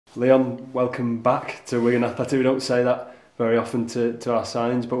Leon, welcome back to Wigan Athletic. We don't say that very often to our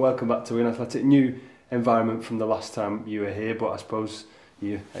signings, but welcome back to Wigan Athletic. New environment from the last time you were here, but I suppose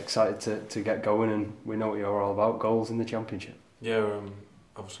you're excited to get going, and we know what you're all about, goals in the Championship. Yeah,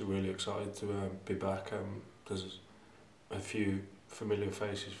 obviously really excited to be back. There's a few familiar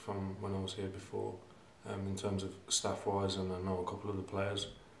faces from when I was here before, in terms of staff-wise, and I know a couple of the players,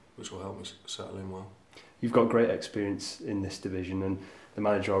 which will help me settle in well. You've got great experience in this division, and the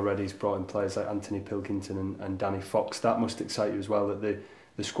manager already has brought in players like Anthony Pilkington and Danny Fox. That must excite you as well, that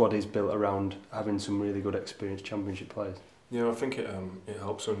the squad is built around having some really good experienced Championship players. Yeah, I think it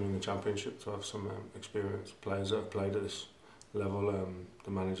helps only in the Championship to have some experienced players that have played at this level.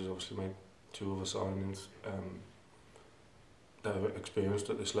 The manager's obviously made 2 other signings that are experienced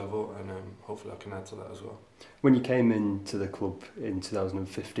at this level, and hopefully I can add to that as well. When you came into the club in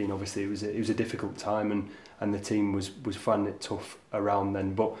 2015, obviously it was a difficult time, and the team was finding it tough around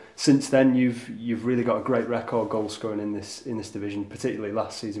then. But since then, you've really got a great record goal scoring in this division, particularly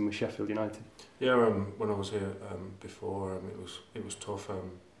last season with Sheffield United. Yeah, when I was here before, it was tough.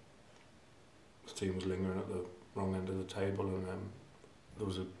 The team was lingering at the wrong end of the table, and there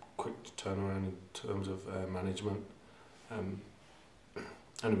was a quick turnaround in terms of management.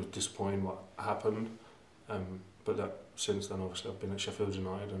 And it was disappointing what happened, but since then obviously I've been at Sheffield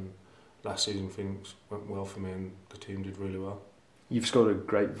United, and last season things went well for me and the team did really well. You've scored a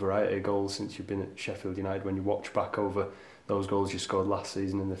great variety of goals since you've been at Sheffield United. When you watch back over those goals you scored last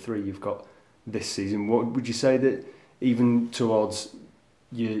season and the 3 you've got this season, what would you say that even towards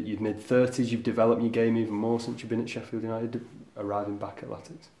your mid-30s you've developed your game even more since you've been at Sheffield United, arriving back at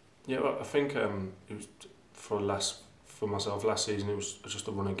Latics? Yeah, well, I think it was for myself last season, it was just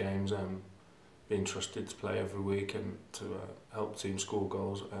a run of games, being trusted to play every week and to help the team score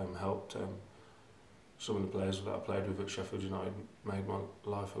goals, helped some of the players that I played with at Sheffield United, made my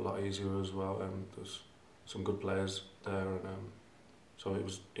life a lot easier as well. There's some good players there, and so it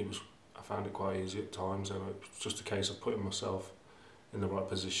was I found it quite easy at times, and it was just a case of putting myself in the right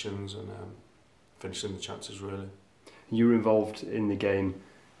positions and finishing the chances really. You were involved in the game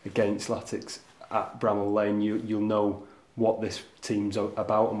against Latics at Bramall Lane. You'll know what this team's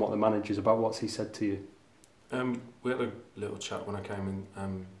about and what the manager's about. What's he said to you? We had a little chat when I came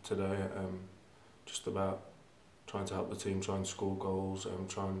in today, just about trying to help the team try and score goals,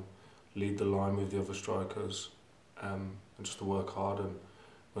 try and lead the line with the other strikers, and just to work hard and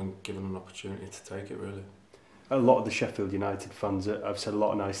when given an opportunity to take it really. A lot of the Sheffield United fans have said a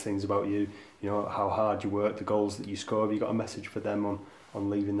lot of nice things about you. You know how hard you work, the goals that you score. Have you got a message for them on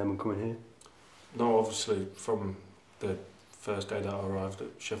leaving them and coming here? No, obviously from the first day that I arrived at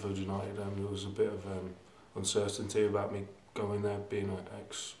Sheffield United, there was a bit of uncertainty about me going there, being an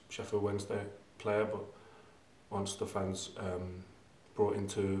ex-Sheffield Wednesday player, but once the fans brought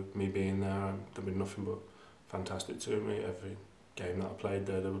into me being there, they've been nothing but fantastic to me. Every game that I played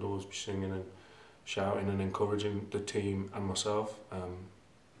there, they would always be singing and shouting and encouraging the team and myself,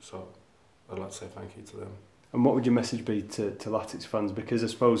 so I'd like to say thank you to them. And what would your message be to Latics fans? Because I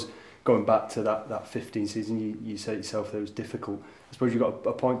suppose going back to that 15 season, you say yourself that it was difficult. I suppose you've got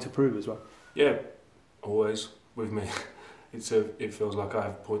a point to prove as well. Yeah, always with me. It feels like I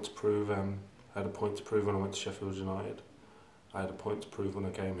have a point to prove. I had a point to prove when I went to Sheffield United. I had a point to prove when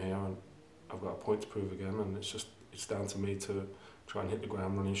I came here, and I've got a point to prove again. And it's down to me to try and hit the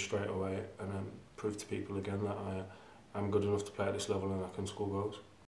ground running straight away and prove to people again that I'm good enough to play at this level and I can score goals.